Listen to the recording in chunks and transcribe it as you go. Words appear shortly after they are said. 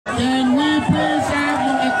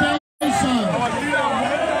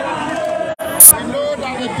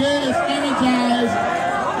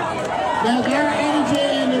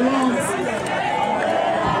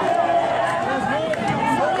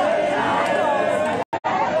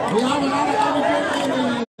We have another candidate in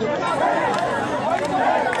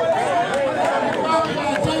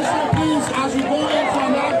attention, please, as we go into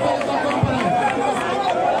another political component.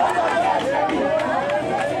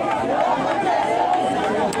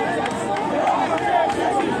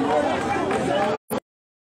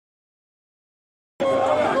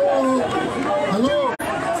 Hello.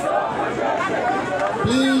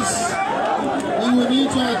 Please, we will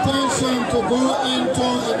need your attention to go into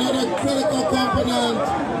another critical component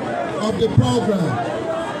of the program.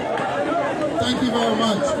 Thank you very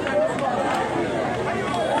much.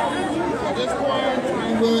 At this point, we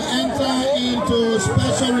will enter into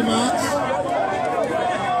special remarks,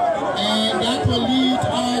 and that will lead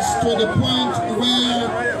us to the point where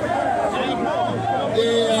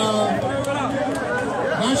the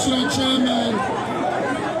national chairman,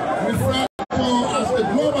 referred to as the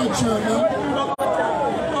global chairman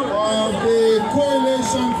of the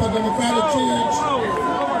Coalition for Democratic Change,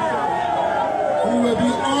 who will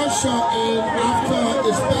be ushered in after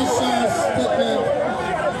a special statement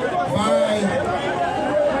by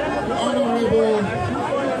Honorable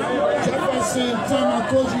Jefferson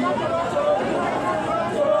Tamakoji,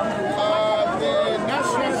 the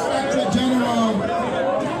National Secretary General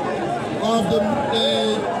of the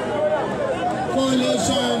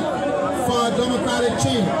Coalition for Democratic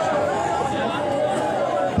Change.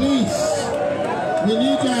 Please, we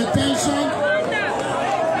need your attention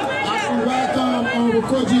as we welcome Honorable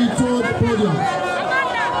Koji to the podium.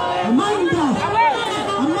 Amanda,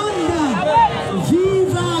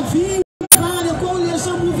 viva, viva, the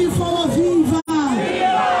coalition moving forward, viva.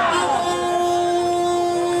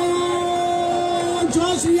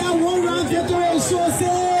 George, we are one round victory, so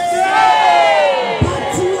say.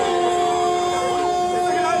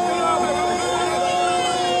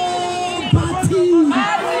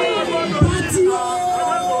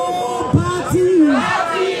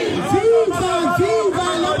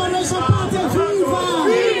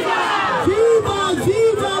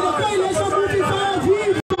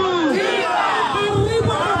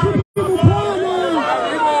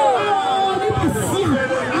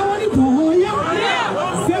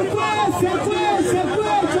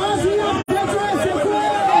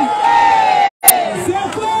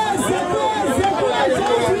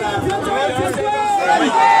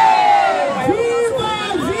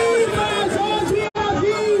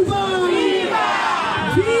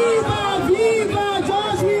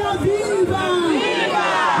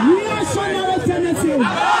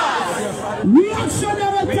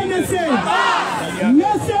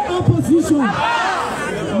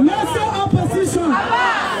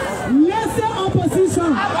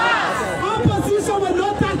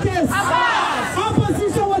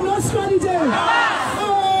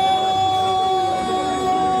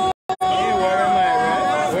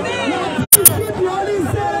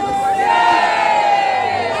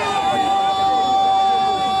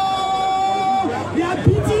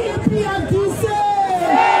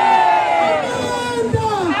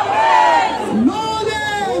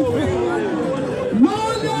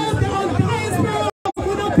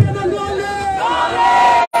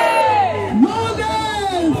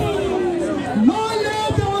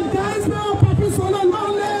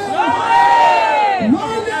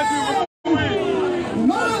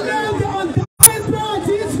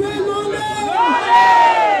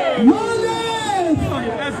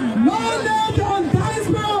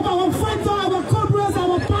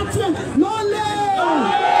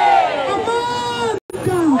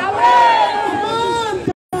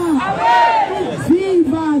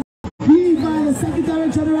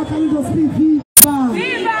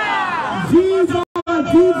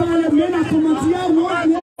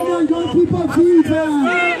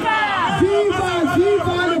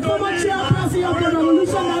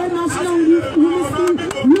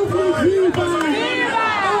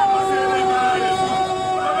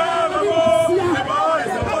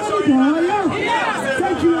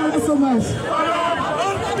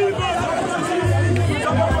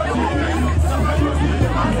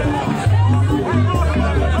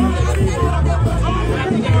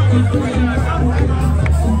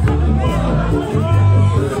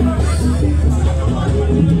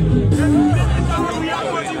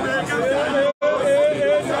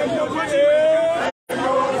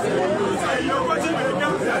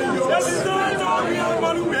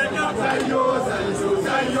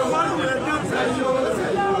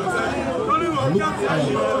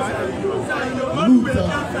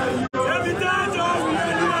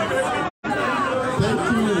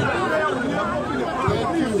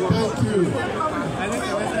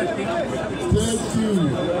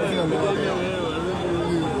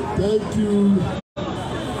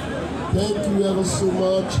 Thank you ever so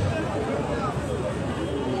much.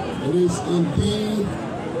 It is indeed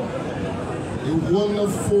a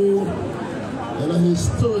wonderful and a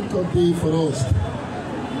historical day for us.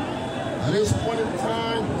 At this point in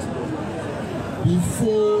time,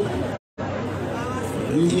 before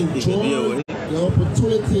we enjoy the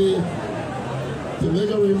opportunity to make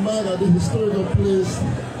a remark at the historical place,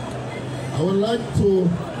 I would like to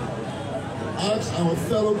ask our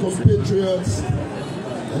fellow compatriots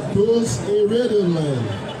and those in Radio Land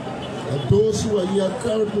and those who are here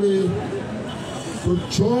currently to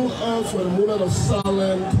join us for the moment of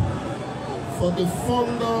silence for the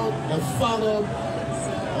founder and father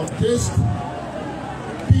of this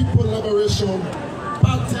People Liberation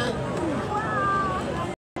Party,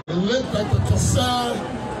 the late Dr. Cassell,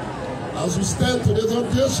 as we stand today on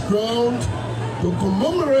this ground to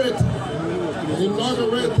commemorate and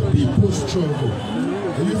inaugurate the people's struggle.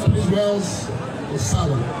 Will you please rise for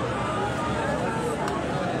silence?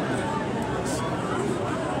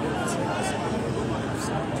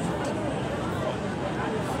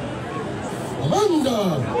 Amanda!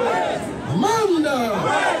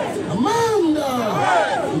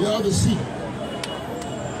 You have a seat.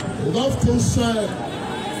 It's often said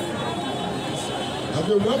that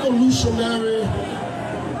the revolutionary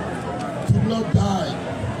did not die.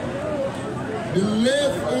 They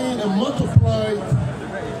lived in and multiplied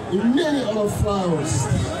in many other flowers.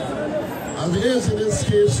 As it is in this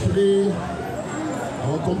case today,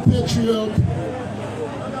 our compatriot,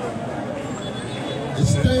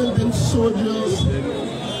 standing soldiers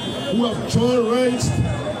who have joined ranks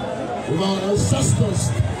with our ancestors.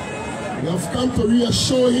 We have come to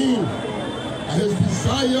reassure him and his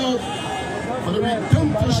desire for the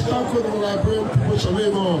redemptive struggle of the Liberian people shall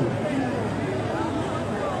live on.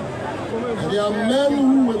 And there are men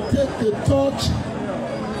who will take the torch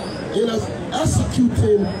in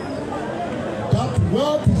executing that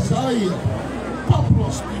well-desired,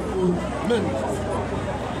 populous people meant.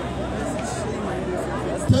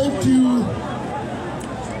 Thank you.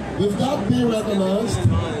 With that being recognized,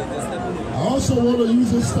 I also want to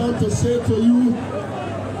use this time to say to you,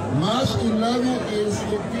 March 11 is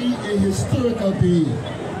indeed a historical day.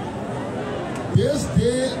 This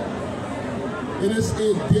day, it is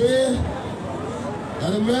a day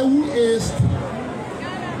that the man who is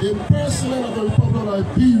the president of the Republic of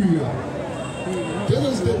Liberia, this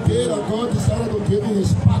is the day that God decided to give him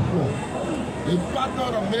his partner. A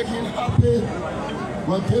partner that make him happy.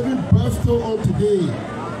 We're giving birth to on today.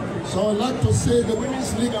 So I'd like to say the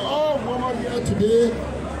Women's League and all women here today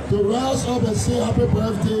to rise up and say happy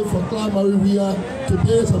birthday for Clyde Maria.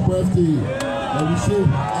 Today is her birthday. And we say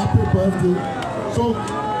happy birthday. So,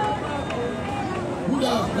 who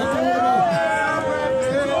that? That's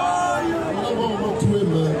all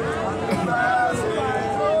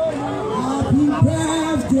happy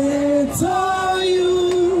birthday to you.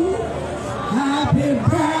 Happy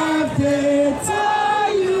birthday to you.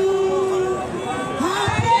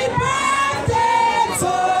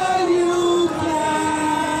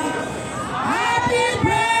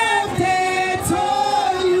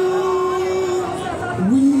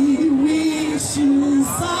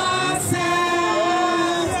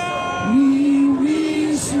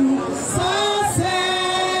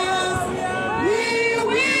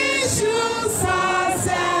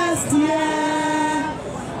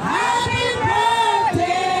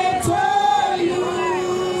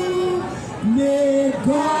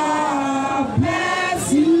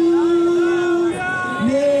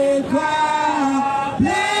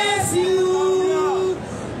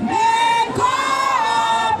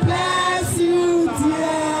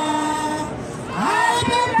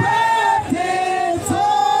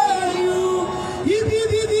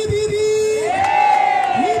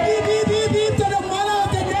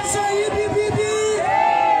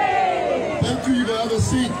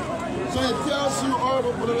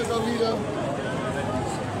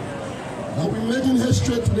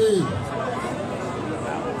 Today,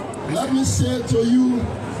 let me say to you,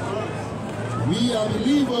 we are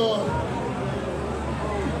believers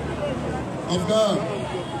of God,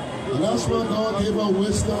 and that's why God gave us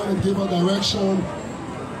wisdom and gave us direction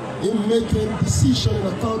in making decisions in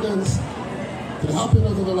accordance to the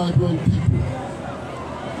happiness of the Liberian people.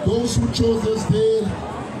 Those who chose this day,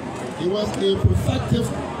 it was a perfective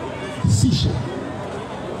decision,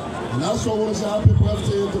 and that's why I want to say happy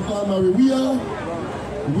birthday to Clyde Maria.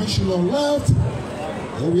 We wish you long life,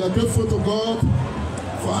 and we are grateful to God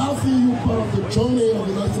for having you part of the journey of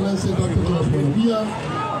His Excellency Dr. George Maria.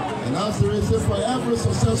 And as there is for every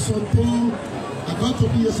successful team, I got to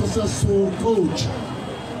be a successful coach.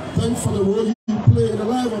 Thanks for the role you play in the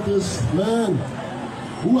life of this man.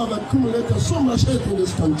 who have accumulated so much hate in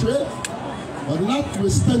this country, but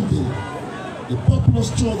notwithstanding the popular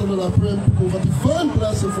struggle of our praying people for divine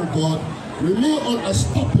blessing from God remain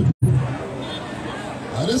unstoppable.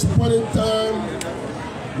 At this point in time,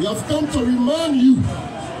 we have come to remind you.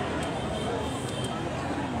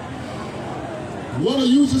 We want to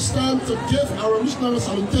use this time to give our missionary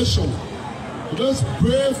salutation to those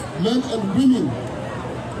brave men and women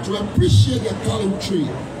to appreciate their gallantry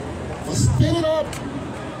for standing up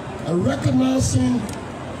and recognizing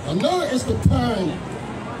that now is the time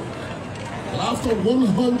that after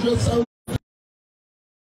 100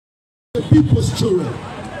 the people's children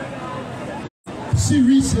see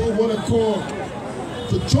reason in one accord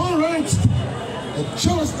to join ranks and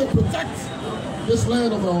challenge to protect this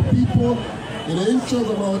land of our people in the interest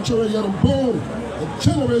of our children yet unborn and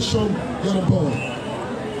generation yet unborn.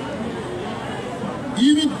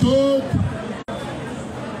 Even though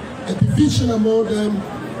a division among them,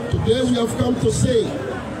 today we have come to say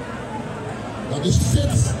that the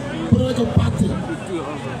sixth political party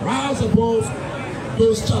rise above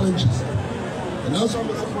those challenges. And as I'm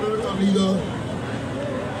a political leader,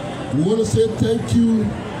 we want to say thank you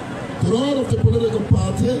to all of the political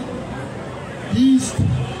party, these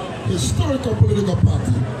historical political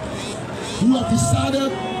party, who have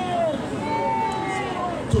decided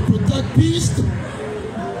to protect peace,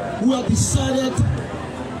 who have decided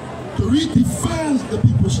to redefine the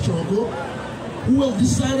people's struggle, who have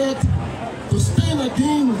decided to stand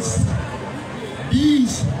against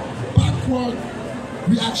these backward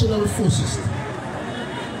reactionary forces.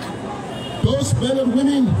 Those men and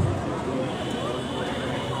women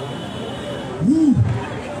who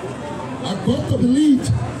are going to believe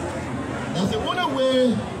that the only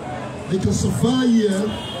way they can survive here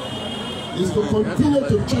is to continue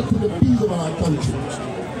to threaten the peace of our country.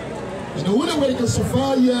 And the only way they can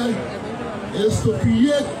survive here is to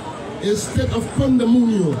create a state of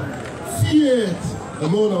pandemonium, fear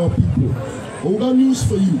among our people. But we got news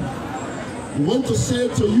for you. We want to say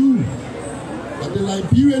to you that the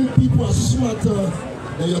Liberian people are smarter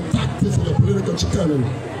than your tactics and your political chicanery.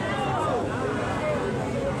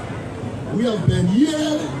 We have been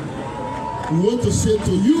here. We want to say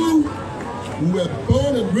to you, we were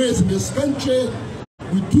born and raised in this country.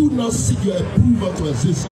 We do not seek your approval to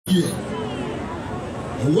exist here.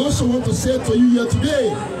 And we also want to say to you here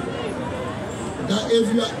today that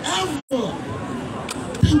if you are ever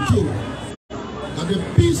thinking that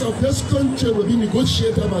the peace of this country will be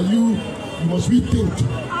negotiated by you, you must rethink.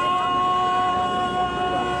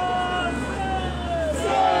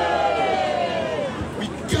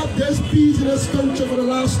 There's peace in this country for the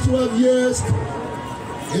last 12 years.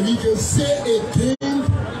 If you can say again,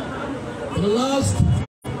 for the last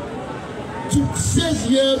 6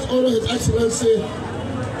 years under His Excellency,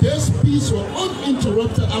 this peace was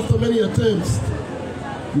uninterrupted after many attempts.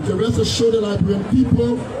 You can rest assured the Liberian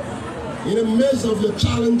people, in the midst of your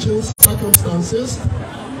challenging circumstances,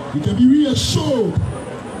 you can be reassured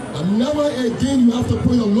that never again you have to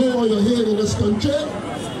put your law on your head in this country.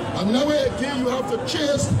 And never again you have to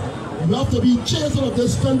be chased out of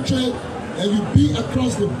this country, and you be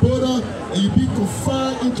across the border, and you be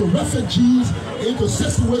confined into refugees, into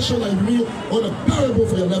situations like me, unbearable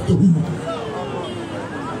for your livelihood.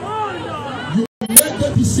 You make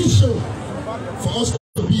the decision for us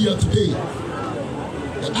to be here today.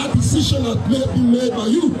 And that decision has been made by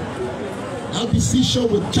you. That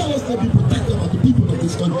decision will jealously be protected by the people of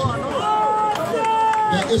this country.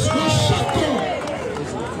 There is no shutdown.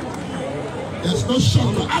 There's no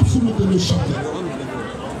shocker, absolutely no shocker.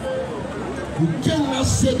 You cannot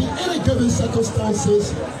say in any given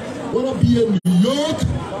circumstances, whether be in New York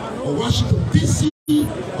or Washington, D.C.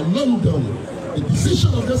 or London, the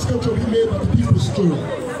decision of this country will be made by the people's story. And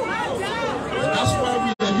that's why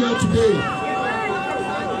we are here today.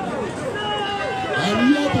 I'm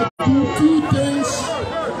here to do two things.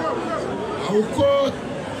 I will call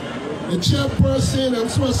the chairperson. I'm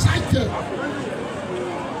so excited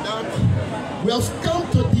that we have come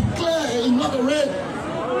to declare and inaugurate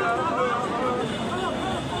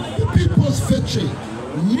the people's victory.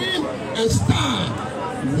 Name and star,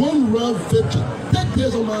 one world victory. 10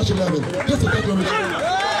 days on March 11. That's the declaration.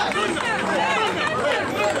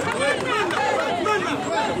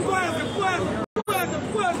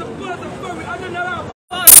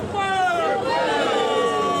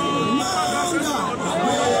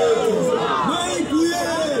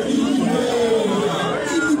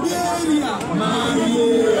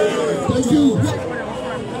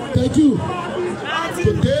 Thank you.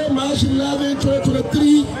 Today, March 11,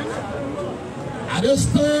 2023, at this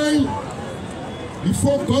time,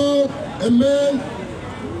 before God and man,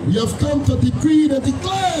 We have come to decree and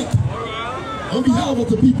declare on behalf of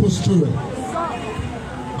the people's children.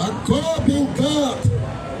 By God being God,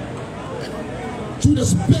 through the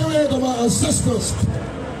spirit of our ancestors,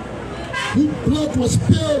 whose blood was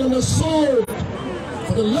spilled and soul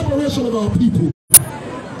for the liberation of our people.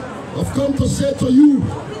 I've come to say to you,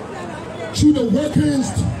 through the workings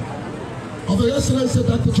of the Excellency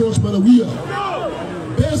Dr. George Manawia,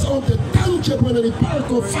 based on the tangible and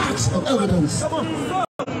empirical facts and evidence,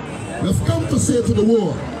 we have come to say to the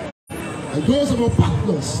world, and those of our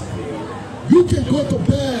partners, you can go to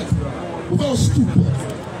bed without stupor.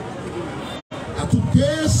 And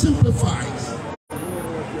today simplifies,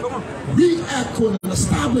 re-echo and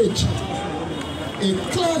establish a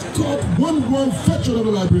clear-cut one-one veteran of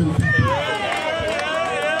the Liberian people.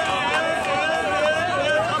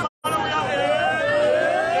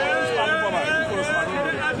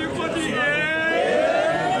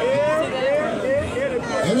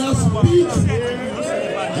 And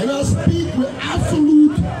I speak with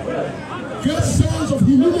absolute great sense of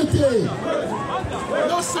humility,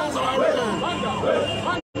 no sense of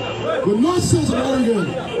arrogance. With no sense of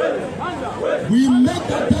arrogance, we make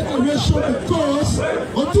that declaration because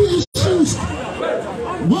of two issues.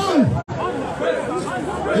 One,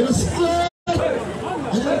 it is clear and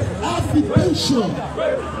evidential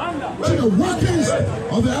to the workings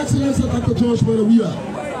of the Excellency Dr. George Manawia.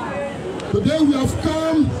 Today we have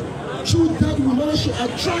come through that we managed to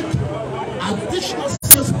attract additional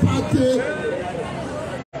sales party,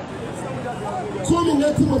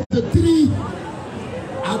 culminating with the three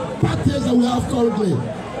parties that we have currently.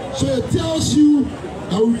 So it tells you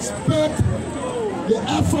that we respect the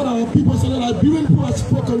effort of our people, so the Liberian people have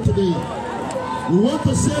spoken today. We want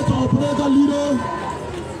to say to our political leader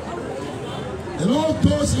and all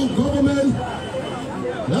those in government,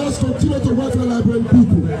 let us continue to work for the Liberian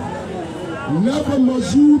people. Never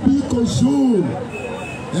must you be consumed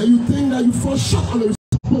and you think that you fall short on the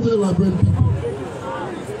responsibility of the Liberian people.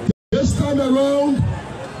 This time around,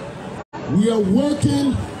 we are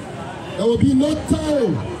working. There will be no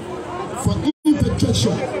time for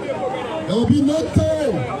infiltration. There will be no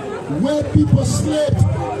time where people sleep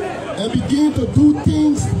and begin to do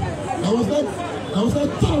things that was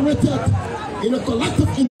not tolerated in a collective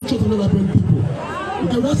interest of the Liberian people. We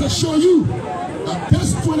can rest assure you that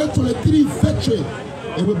this 2023 veteran,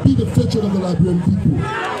 it will be the veteran of the Liberian people.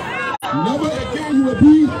 Never again you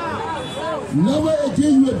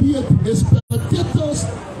will be a spectator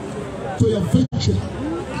to your veteran.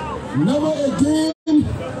 Never again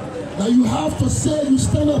that you have to say you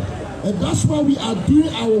stand up. And that's why we are doing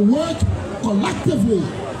our work collectively.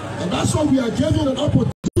 And that's why we are giving an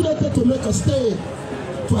opportunity to make a stand,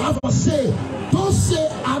 to have a say. Don't say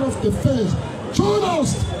out of defense. Join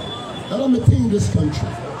us. Let us maintain this country.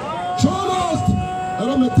 Join us. Let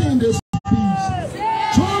us maintain this peace.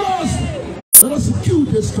 Join us. Let us secure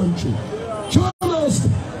this country. Join us.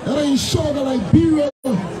 Let us ensure that Liberia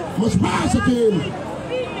must rise again.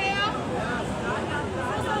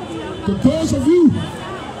 To those of you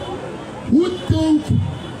who think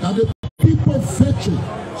that the people veteran,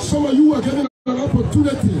 some of you are given an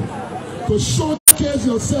opportunity to showcase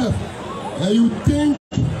yourself, and you think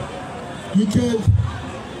you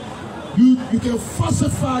can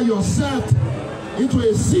falsify yourself into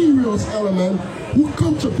a serious element who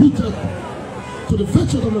contributed to the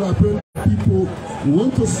veteran of the Liberian people. We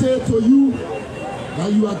want to say to you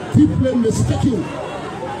that you are deeply mistaken.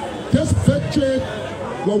 This veteran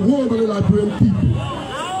was won by the Liberian people.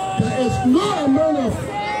 There is no amount of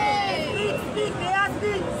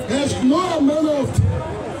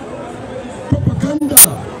propaganda.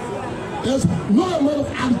 There's no amount of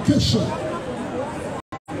allegation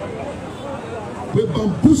will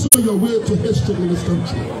bamboozle your way to history in this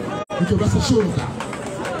country. You can rest assured of that.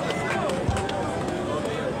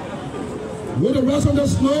 With the rest on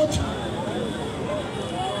this note,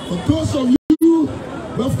 for those of you who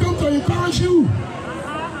have come to encourage you,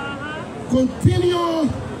 continue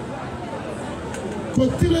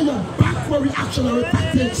your backward reactionary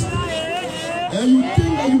tactics, and you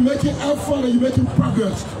think that you're making effort and you're making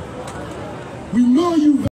progress. We know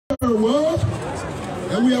you very well,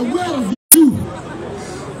 and we are aware of you.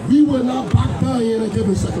 We will not back down in any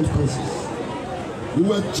given circumstances. We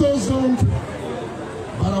were chosen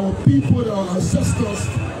by our people, our ancestors,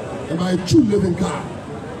 and by a true living God.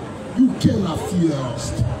 You cannot fear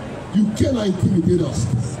us. You cannot intimidate us.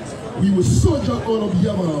 We will soldier on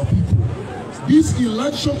behalf of our people. This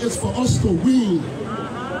election is for us to win.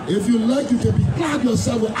 If you like, you can regard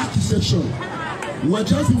yourself with accusation. We were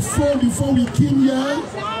just informed before we came here,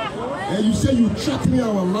 and you say you're threatening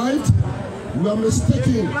our life. We are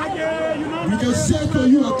mistaken. We can say to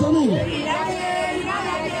you are coming.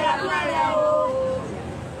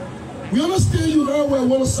 We understand you very well. I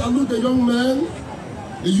want to salute the young man,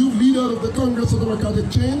 the youth leader of the Congress of Democratic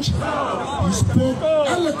Change. He spoke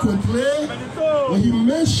eloquently when he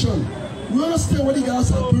mentioned, we understand what you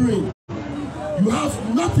guys are doing. You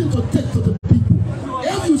have nothing to take to the people.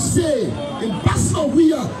 If you say, Ambassador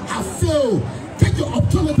Weah have failed, take your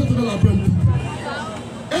alternative to the Liberian people.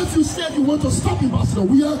 If you say you want to stop Ambassador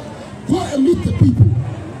Weah, go and meet the people.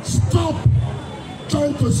 Stop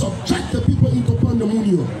trying to subject the people into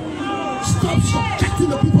pandemonium. Stop subjecting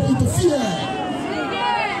the people into fear.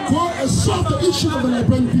 Go and solve the issue of the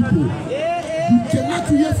Liberian people. You cannot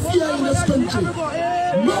create fear in this country.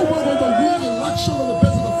 No one going to win election on the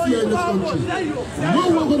basis of fear in this country. No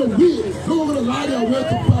one going to win. No one going to lie their way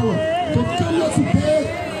to power. To come here today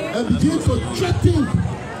and begin to threaten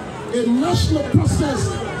a national process,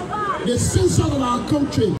 the censor of our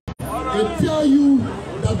country, and tell you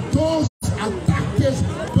that those are tactics,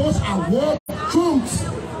 those are war trumps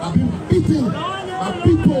have been beaten by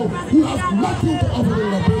people who have nothing to offer to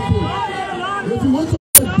the people.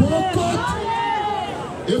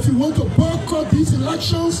 If you want to boycott these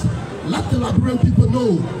elections, let the Liberian people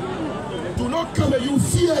know. Do not come and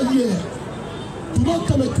use fear here. Do not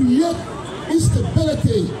come and create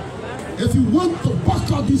instability. If you want to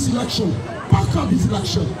boycott this election, boycott this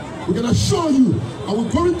election. We're going to show you, and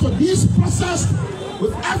we're going to this process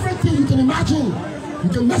with everything you can imagine. You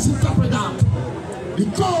can misinterpret that.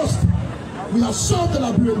 Because we have served the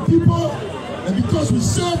Liberian people, and because we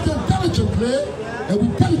served them diligently, and we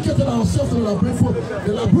dedicated ourselves to the Liberian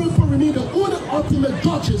people remain the only ultimate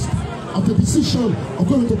judges of the decision of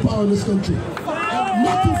going to power in this country. And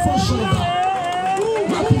nothing far short of that.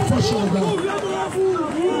 Nothing far short of that.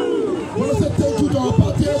 I want to say thank you to our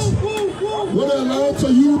parties. I want to announce to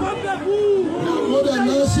you, I want to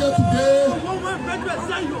announce here today,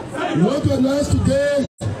 we want to announce today,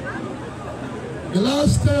 the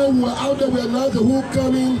last time we were out there, we announced the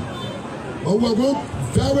homecoming, but we're going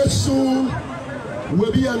very soon.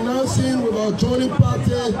 We'll be announcing with our joining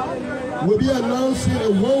party, we'll be announcing a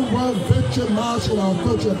one-one victory march in our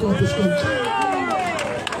country, across this country.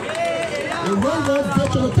 A one-one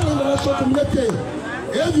victory, I'm telling the national community,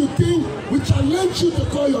 if you think we challenge you to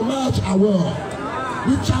call your march, I will.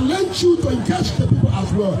 We challenge you to engage the people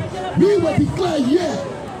as well. We will declare here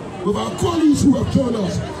with our colleagues who have joined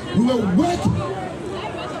us. We will work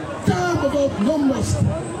time without numbers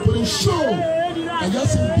to ensure that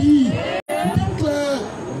yes indeed we declare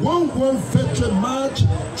one victory march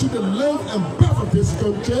to the length and breadth of this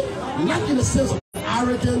country, not in a sense of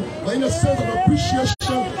arrogance, but in a sense of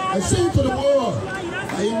appreciation, and saying to the world,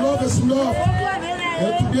 enough is enough.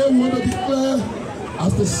 And today we want to declare,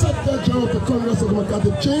 as the Secretary General of the Congress of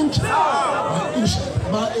Democratic Change,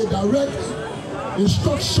 by a direct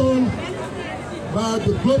instruction by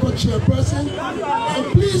the global chairperson,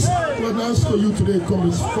 I'm pleased to announce to you today,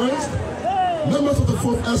 Congress friends, members of the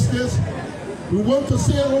Fourth Estate, we want to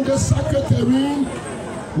say on the Secretary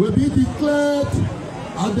will be declared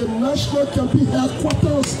at the National Campaign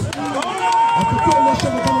Headquarters of the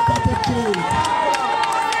Coalition of Democratic Change.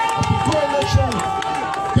 Of the Coalition.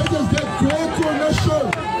 This is the great coalition.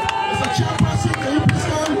 As a chairperson, can you please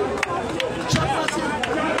stand? Chairperson.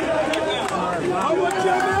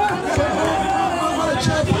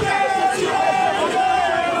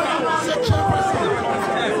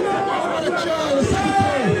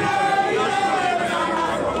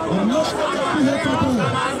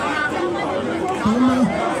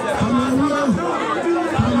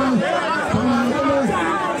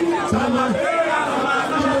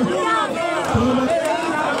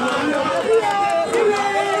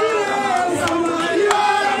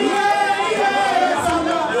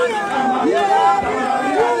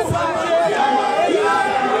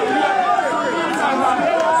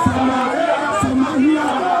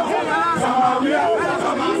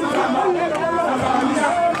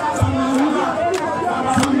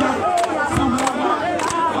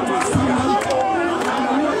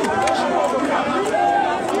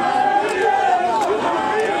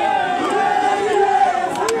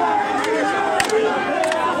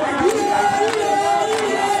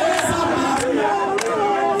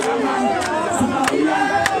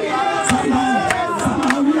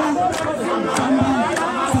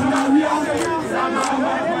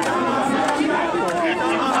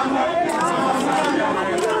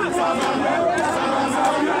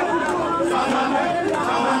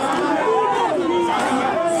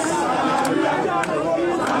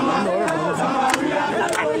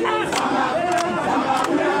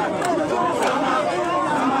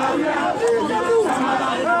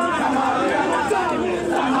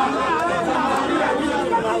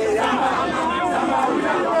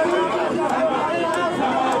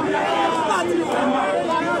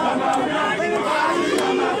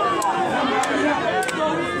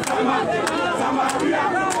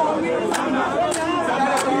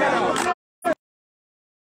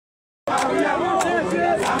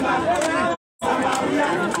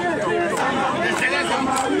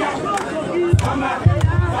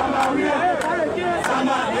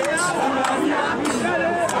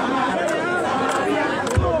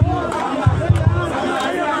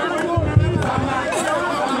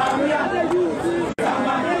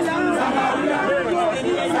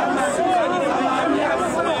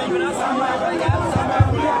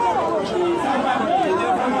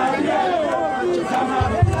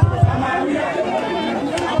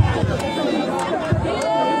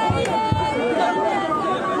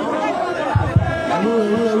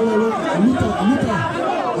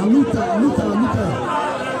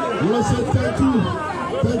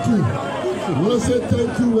 Thank you. I want to say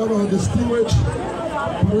thank you. We have our distinguished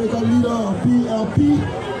political leader, our PLP,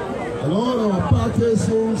 and all our party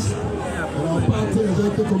sons and our party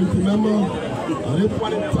executive committee member. At this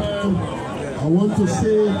point in time, I want to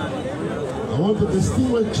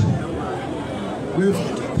distinguish with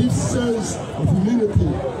deep sense of humility,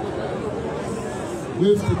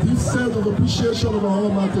 with the deep sense of appreciation of our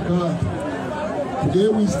Almighty God. Today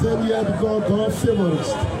we stand here because God favors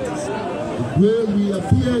us. Today we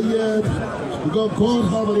appear here because God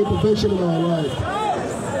has an intervention in our life.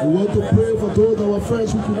 We want to pray for those of our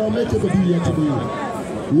friends who could not make it to be here today.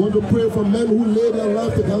 We want to pray for men who laid their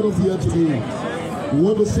life to guide us here today. We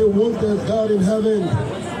want to say once there's God in heaven,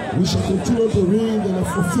 we shall continue to reign and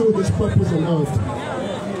fulfill this purpose on earth.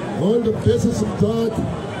 On the basis of God,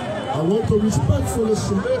 I want to respectfully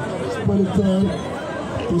submit at this point in time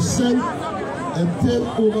to send and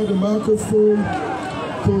take over the microphone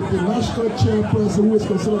to the national chairperson, who is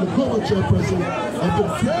considered the global chairperson of the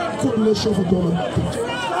Future Coalition for Government.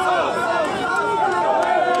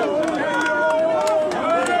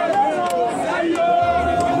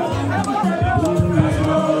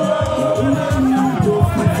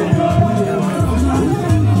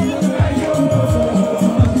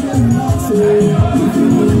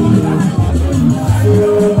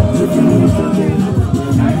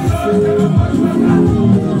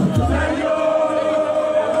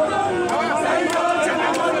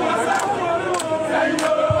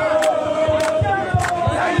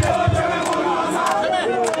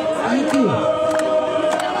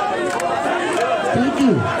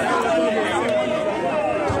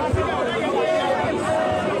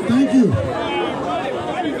 Thank you.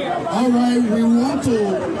 All right, we want to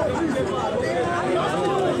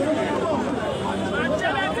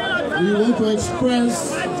express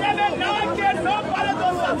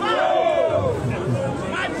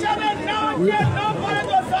we'd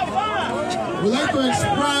like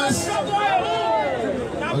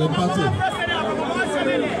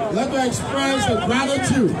to express the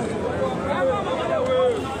gratitude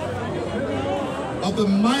of the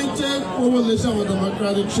mighty coalition for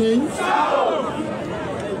democratic change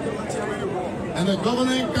and the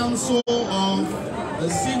governing council of the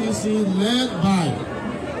CDC led by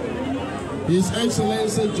His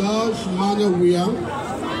Excellency George Manuel Weah,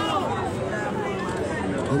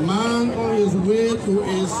 the man on his way to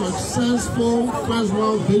a successful first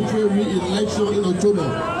round victory re-election in October.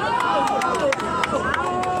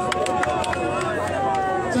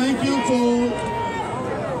 Thank you to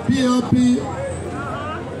PLP.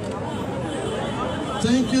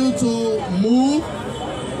 Thank you to MOVE.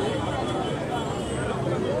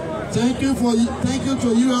 Thank you to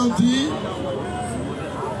ULD.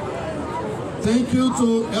 Thank you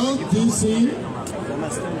to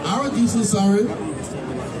RDC, sorry.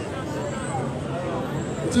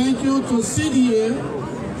 Thank you to CDA,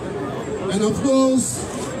 and of course,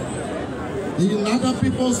 the United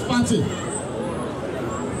People's Party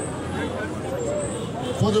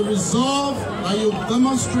for the resolve that you've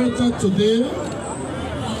demonstrated today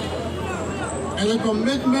and the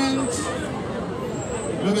commitment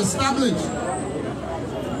we've established,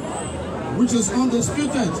 which is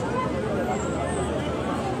undisputed,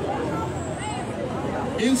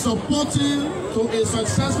 in supporting to a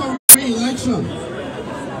successful re-election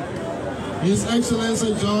His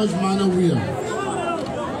Excellency George Manuel Weah.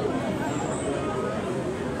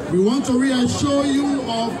 We want to reassure you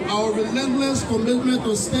of our relentless commitment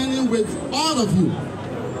to standing with all of you.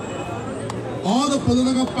 All the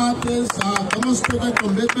political parties have demonstrated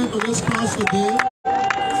commitment to this cause today.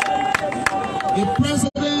 The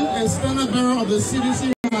President and Standard Bearer of the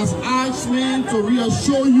CDC has asked me to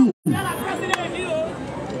reassure you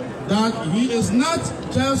that he is not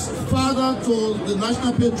just father to the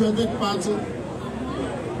National Patriotic Party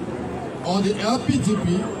or the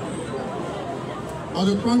LPDP or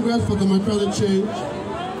the Congress for Democratic Change.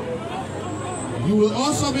 You will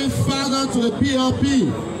also be father to the PLP,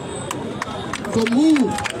 to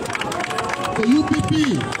MOVE, to UPP,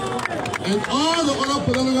 and all the other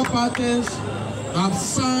political parties have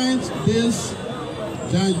signed this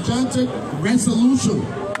gigantic resolution,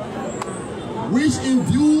 which in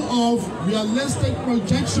view of realistic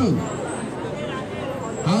projection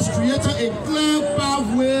has created a clear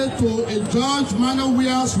pathway to a George Manuel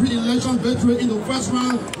Weah's re-election victory in the first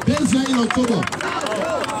round this year in October.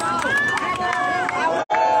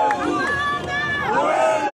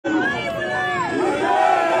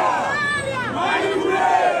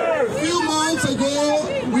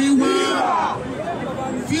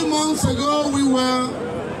 Few months ago we were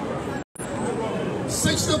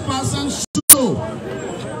 60% sure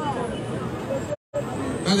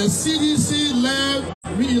that the CDC-led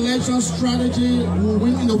election strategy will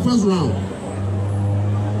win in the first round.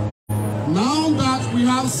 Now that we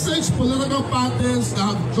have 6 political parties that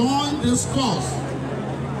have joined this cause,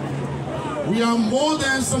 we are more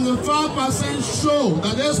than 75% sure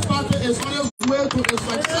that this party is on its way to a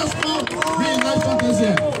successful re-election this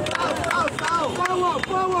year.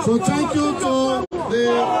 So thank you to the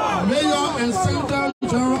Mayor and Secretary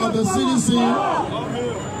General of the CDC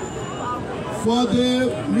for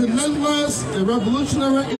the relentless,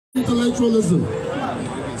 revolutionary intellectualism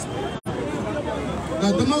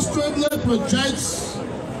that demonstrably projects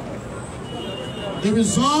the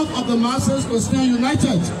resolve of the masses to stand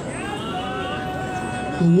united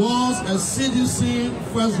towards a CDC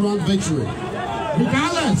first round victory.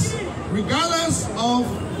 Regardless of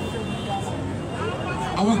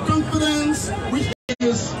our confidence, which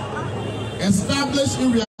is established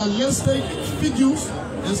in realistic figures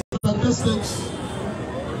and statistics,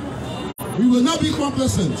 we will not be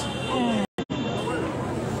complacent.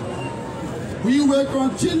 We will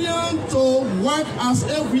continue to work as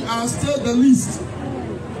if we are still the least.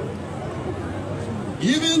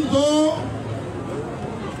 Even though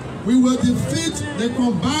we will defeat the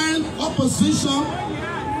combined opposition,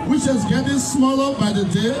 which is getting smaller by the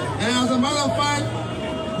day. And as a matter of fact,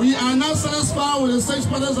 we are not satisfied with the 6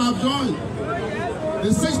 parties that have joined.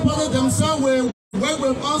 The 6 parties themselves will work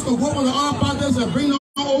with us to go for the other parties and bring them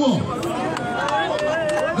over.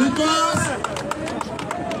 Because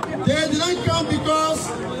they didn't come because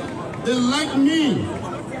they like me.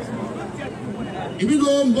 Even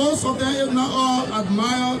though most of them, if not all,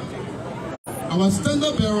 admire our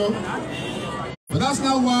standard bearer, but that's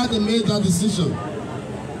not why they made that decision.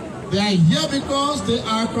 They are here because they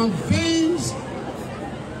are convinced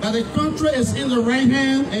that the country is in the right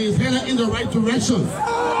hand and is headed in the right direction.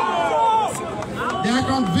 They are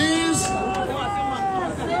convinced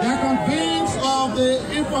of the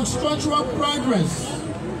infrastructural progress,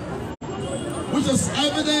 which is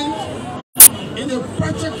evident in the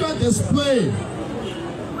practical display,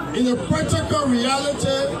 in the practical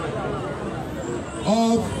reality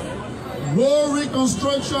of road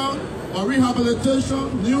reconstruction or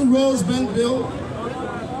rehabilitation, new roads being built,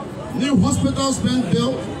 new hospitals being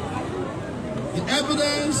built, the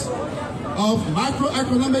evidence of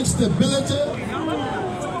macroeconomic stability,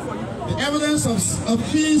 the evidence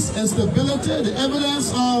of peace and stability, the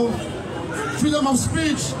evidence of freedom of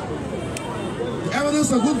speech, the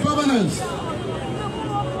evidence of good governance.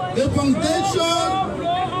 The foundation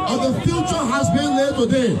of the future has been laid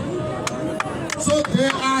today. So they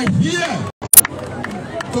are here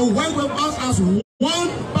to work with us as one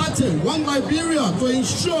party, one Liberia, to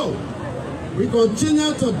ensure we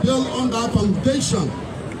continue to build on that foundation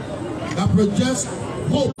that projects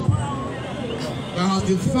hope, that has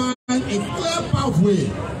defined a clear pathway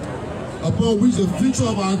upon which the future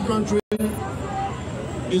of our country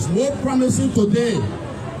is more promising today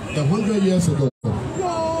than 100 years ago.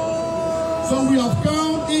 So we have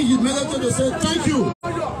come in humility to say thank you,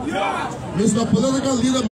 Mr. Political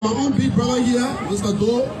Leader, my own big brother here, Mr.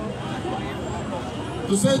 Doe,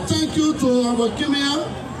 to say thank you to our Kimia,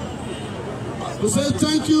 to say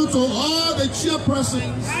thank you to all the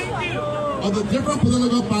chairpersons of the different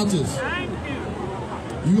political parties.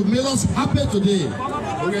 You have made us happy today,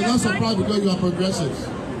 but we are not surprised because you are progressives.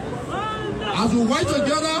 As we work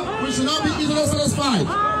together, we should not be easily satisfied.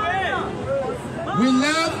 We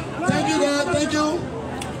left, thank you there, thank you.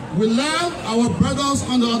 We left our brothers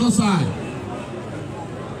on the other side.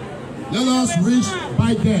 Let us reach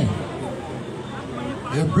by there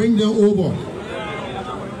and bring them over.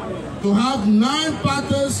 To have 9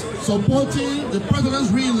 parties supporting the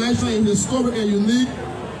president's re-election is historic and unique,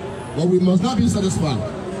 but we must not be satisfied.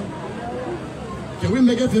 Can we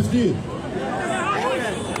make it 15?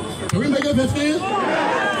 Can we make it 15?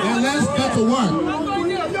 Then let's get to work.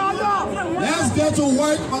 Let's get to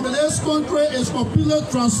work until this country is completely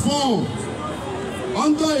transformed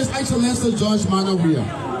under His Excellency George Manawiya.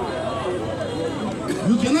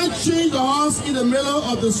 You cannot change the horse in the middle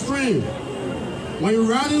of the stream. When you're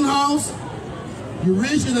riding house, you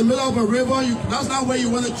reach in the middle of a river, that's not where you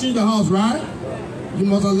want to change the house, right? You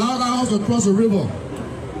must allow the house to cross the river.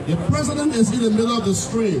 The president is in the middle of the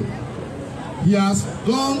stream. He has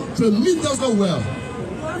done tremendously well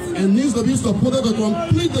and needs to be supported to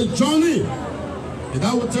complete the journey. And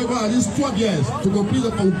that will take at least 12 years to complete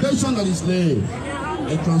the foundation that is laid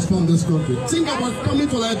and transform this country. Think about coming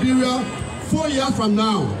to Liberia 4 years from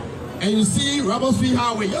now and you see Robertsfield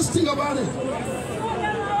Highway. Just think about it.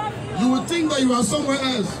 You would think that you are somewhere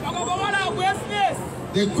else.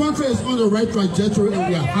 The country is on the right trajectory and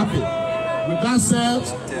we are happy. With that said,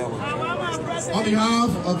 on behalf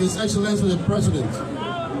of His Excellency the President,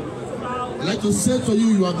 I'd like to say to you,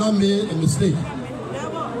 you have not made a mistake.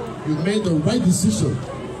 You made the right decision.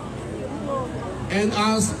 And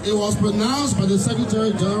as it was pronounced by the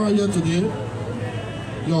Secretary General here today,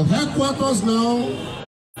 your headquarters now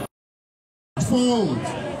formed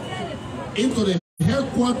into the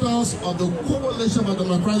headquarters of the Coalition for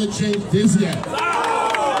Democratic Change this year.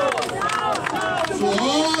 So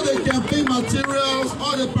all the campaign materials,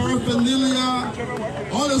 all the paraphernalia,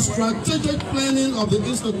 all the strategic planning of the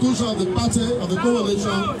institution of the party, of the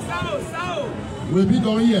coalition, will be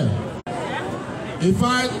done here. In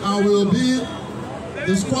fact, I will be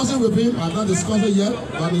discussing with him. I'm not discussing yet,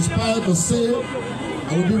 but I'm inspired to say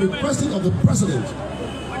I will be requesting of the President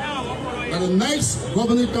that the next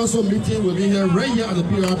Governing Council meeting will be here, right here at the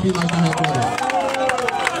PRP National Headquarters.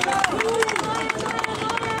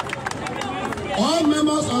 All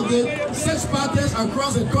members of the 6 parties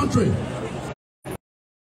across the country,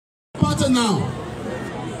 party now.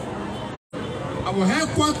 Our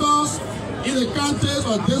headquarters in the counties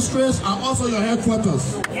or districts are also your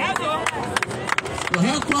headquarters. Your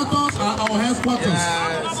headquarters are our headquarters.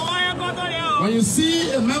 Yes. When you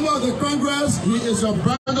see a member of the Congress, he is your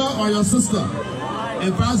brother or your sister,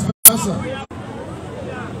 and vice versa.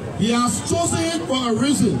 He has chosen it for a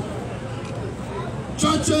reason.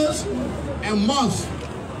 Churches and mosques,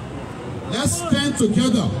 let's stand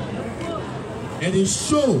together and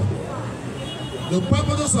ensure the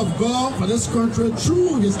purposes of God for this country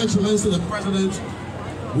through His Excellency the President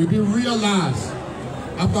will be realized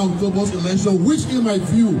after October's election, which in my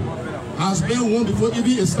view has been won before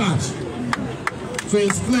even it starts. So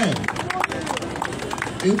it's clear.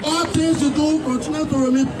 In all things you do, continue to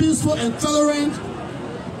remain peaceful and tolerant,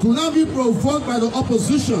 do not be provoked by the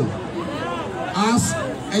opposition, as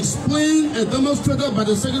explained and demonstrated by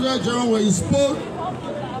the Secretary General when he spoke.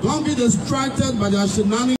 Don't be distracted by their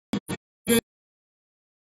shenanigans.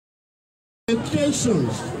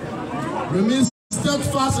 Remain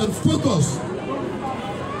steadfast and focused.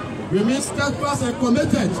 Remain steadfast and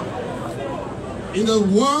committed. In the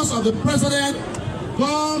words of the President,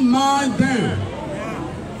 don't mind them.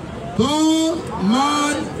 Don't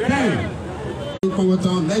mind them.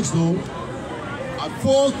 In next door at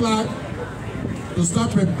 4 o'clock to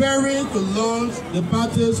start preparing to launch the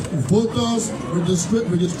party's voters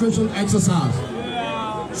registration exercise.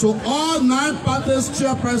 So all 9 parties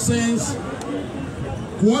chairpersons,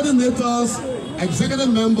 coordinators, executive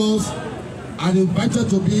members are invited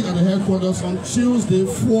to be at the headquarters on Tuesday,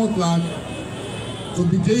 4 o'clock, to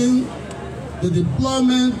begin the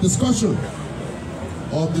deployment discussion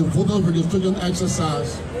of the voter registration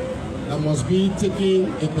exercise that must be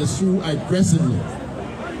taken and pursued aggressively.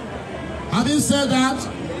 Having said that,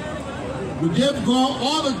 we give God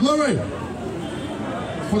all the glory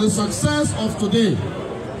for the success of today.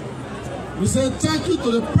 We say thank you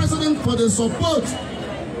to the President for the support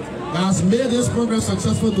that has made this program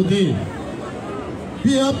successful today.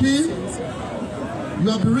 PLP, you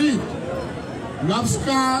are bereaved. You have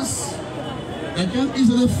scars that can't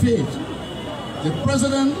easily fade. The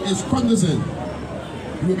President is cognizant.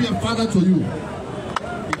 He will be a father to you.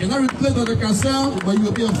 He cannot replace Dr. Cassell, but you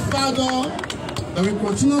will be a father that will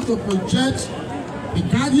continue to project the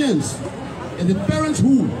guardians and the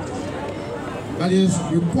parenthood that is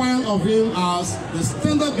required of him as the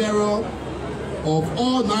standard bearer of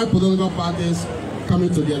all 9 political parties coming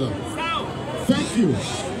together. Thank you.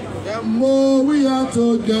 The more we are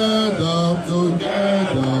together, oh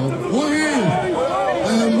yeah.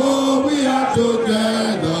 The more we are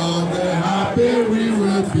together, the happier we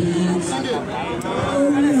will be. The more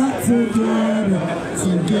we are together.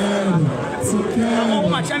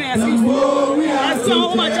 The more we are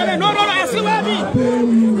together, the happier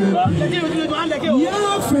we will be.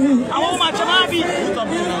 Your friend,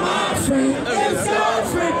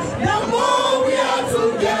 the more we are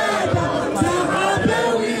together, the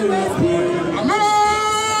happier we will be.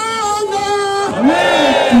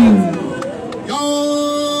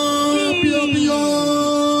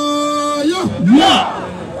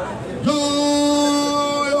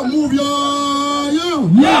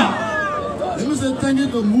 Thank you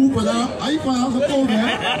to move for that. Are you going to have to over?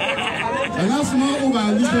 And that's not over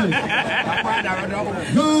and listen.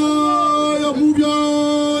 Yo, move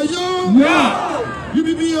yo. Yeah. You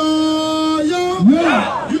be yo.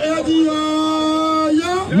 Yeah. You AD yo.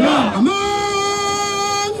 Yeah.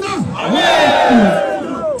 Amanda.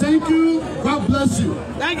 Thank you. God bless you.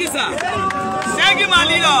 Thank you, sir. Thank you, my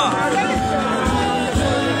leader.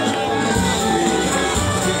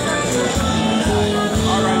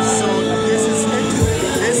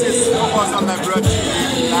 On the bridge,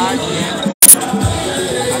 live here at the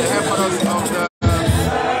headquarters of the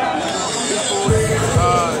People's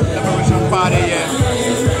Liberation Party.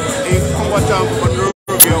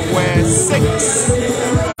 Monrovia, where 6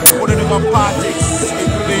 political parties,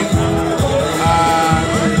 including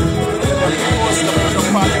the People's Liberation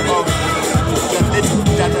Party of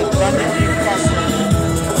Cassell,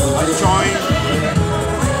 are joined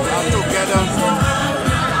together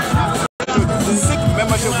to seek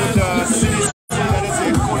membership with the CDC, that is a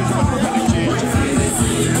coalition for democratic change.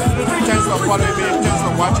 Thanks for following me, thanks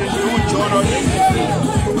for watching. Do join us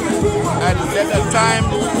at another time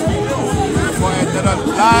for another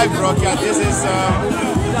live broadcast. This is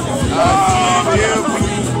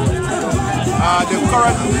the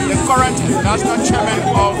current national chairman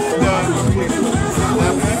of the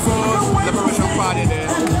People's Liberation Party there.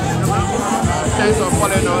 Thanks for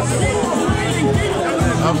following us.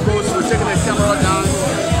 Of course, we're taking the camera down to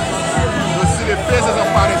see the faces of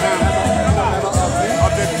partisans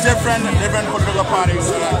of the different political parties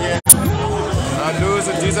here.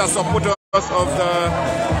 These are supporters of the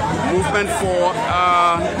movement for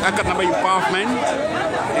economic empowerment.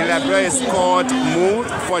 In Liberia, it's called MOVE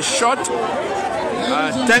for short.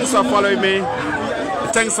 Thanks for following me.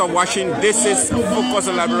 Thanks for watching. This is Focus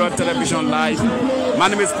on Liberia Television Live. My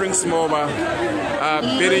name is Prince Moba.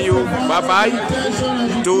 Bidding you bye-bye.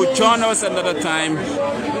 Do join us another time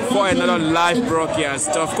for another live broadcast.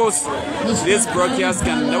 Of course, this broadcast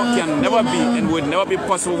can never be and will never be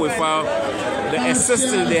possible without the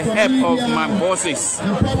assistance, the help of my bosses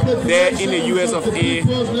there in the US of A,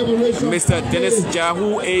 Mr. Dennis Jah,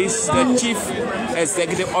 who is the Chief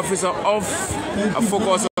Executive Officer of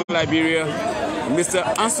Focus on Liberia, Mr.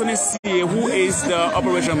 Anthony C, who is the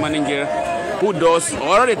Operation Manager, who does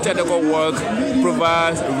all the technical work,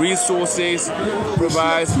 provides resources,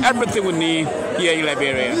 provides everything we need here in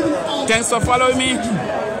Liberia. Thanks for following me.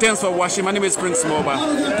 Thanks for watching. My name is Prince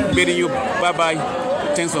Moba. Bidding you bye-bye.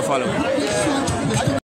 Thanks for following.